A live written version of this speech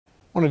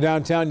One of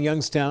downtown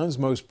Youngstown's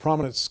most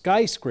prominent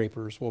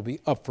skyscrapers will be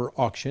up for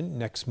auction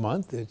next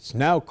month. It's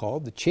now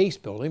called the Chase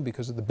Building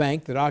because of the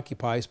bank that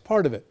occupies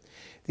part of it.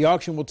 The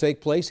auction will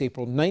take place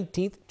April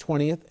 19th,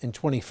 20th, and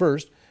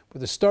 21st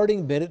with a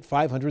starting bid at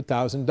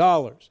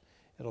 $500,000.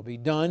 It'll be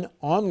done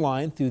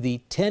online through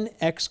the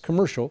 10X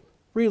commercial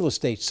real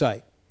estate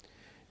site.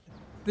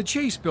 The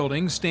Chase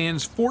Building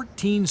stands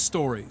 14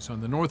 stories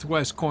on the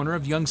northwest corner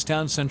of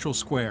Youngstown Central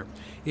Square.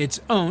 It's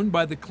owned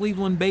by the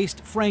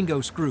Cleveland-based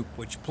Frangos Group,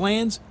 which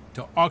plans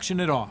to auction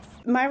it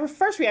off. My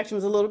first reaction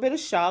was a little bit of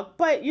shock,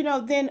 but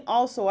then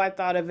also I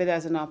thought of it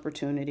as an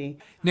opportunity.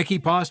 Nikki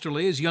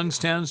Posterly is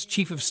Youngstown's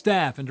Chief of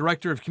Staff and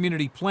Director of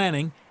Community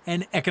Planning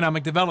and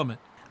Economic Development.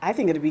 I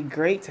think it'd be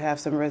great to have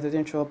some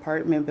residential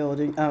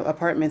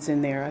apartments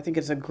in there. I think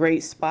it's a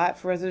great spot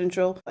for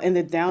residential. And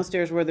the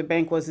downstairs where the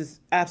bank was is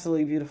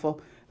absolutely beautiful.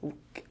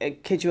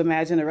 Could you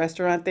imagine a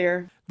restaurant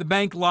there? The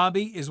bank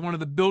lobby is one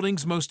of the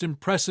building's most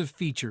impressive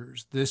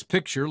features. This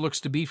picture looks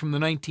to be from the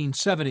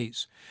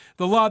 1970s.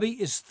 The lobby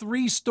is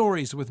 3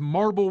 stories with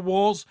marble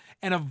walls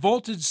and a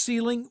vaulted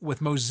ceiling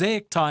with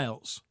mosaic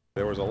tiles.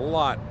 There was a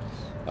lot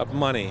of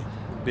money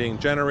being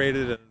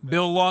generated.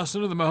 Bill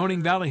Lawson of the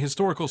Mahoning Valley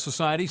Historical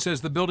Society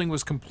says the building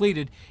was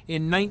completed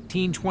in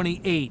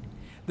 1928.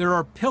 There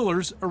are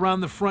pillars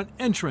around the front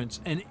entrance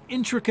and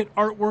intricate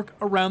artwork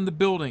around the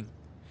building.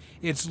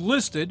 It's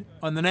listed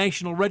on the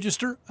National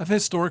Register of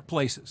Historic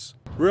Places.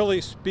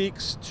 Really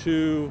speaks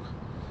to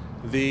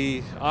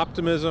the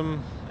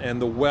optimism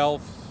and the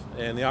wealth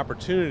and the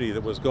opportunity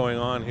that was going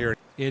on here.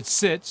 It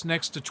sits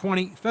next to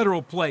 20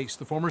 Federal Place,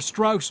 the former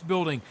Strauss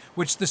building,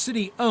 which the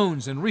city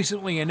owns and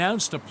recently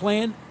announced a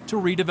plan to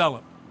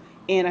redevelop.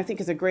 And I think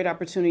it's a great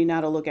opportunity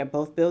now to look at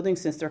both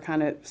buildings since they're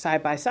kind of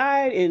side by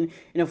side. And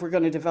if we're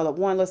going to develop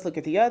one, let's look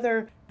at the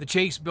other. The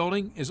Chase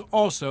Building is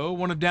also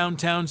one of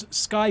downtown's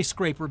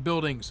skyscraper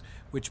buildings,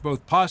 which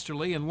both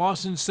Posterly and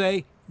Lawson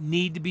say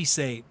need to be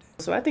saved.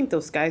 So I think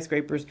those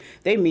skyscrapers,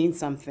 they mean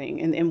something,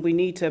 and we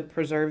need to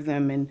preserve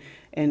them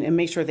and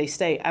make sure they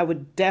stay. I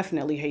would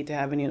definitely hate to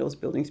have any of those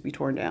buildings be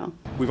torn down.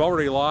 We've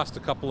already lost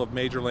a couple of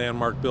major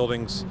landmark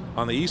buildings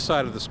on the east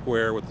side of the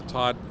square with the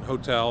Todd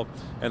Hotel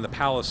and the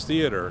Palace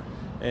Theater.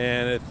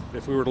 And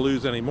if we were to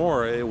lose any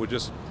more, it would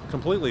just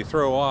completely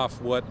throw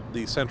off what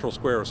the central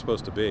square was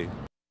supposed to be.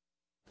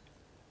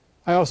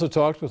 I also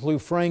talked with Lou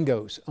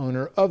Frangos,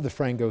 owner of the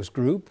Frangos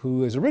Group,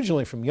 who is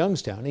originally from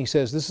Youngstown. He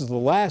says this is the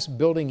last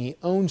building he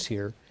owns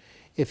here.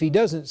 If he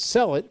doesn't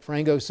sell it,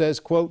 Frangos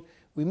says, quote,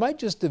 "We might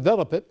just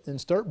develop it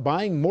and start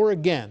buying more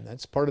again.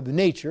 That's part of the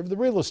nature of the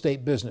real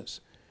estate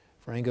business."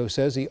 Frangos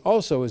says he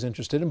also is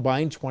interested in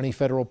buying 20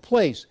 Federal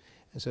Place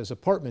and says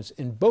apartments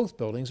in both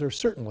buildings are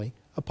certainly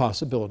a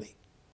possibility.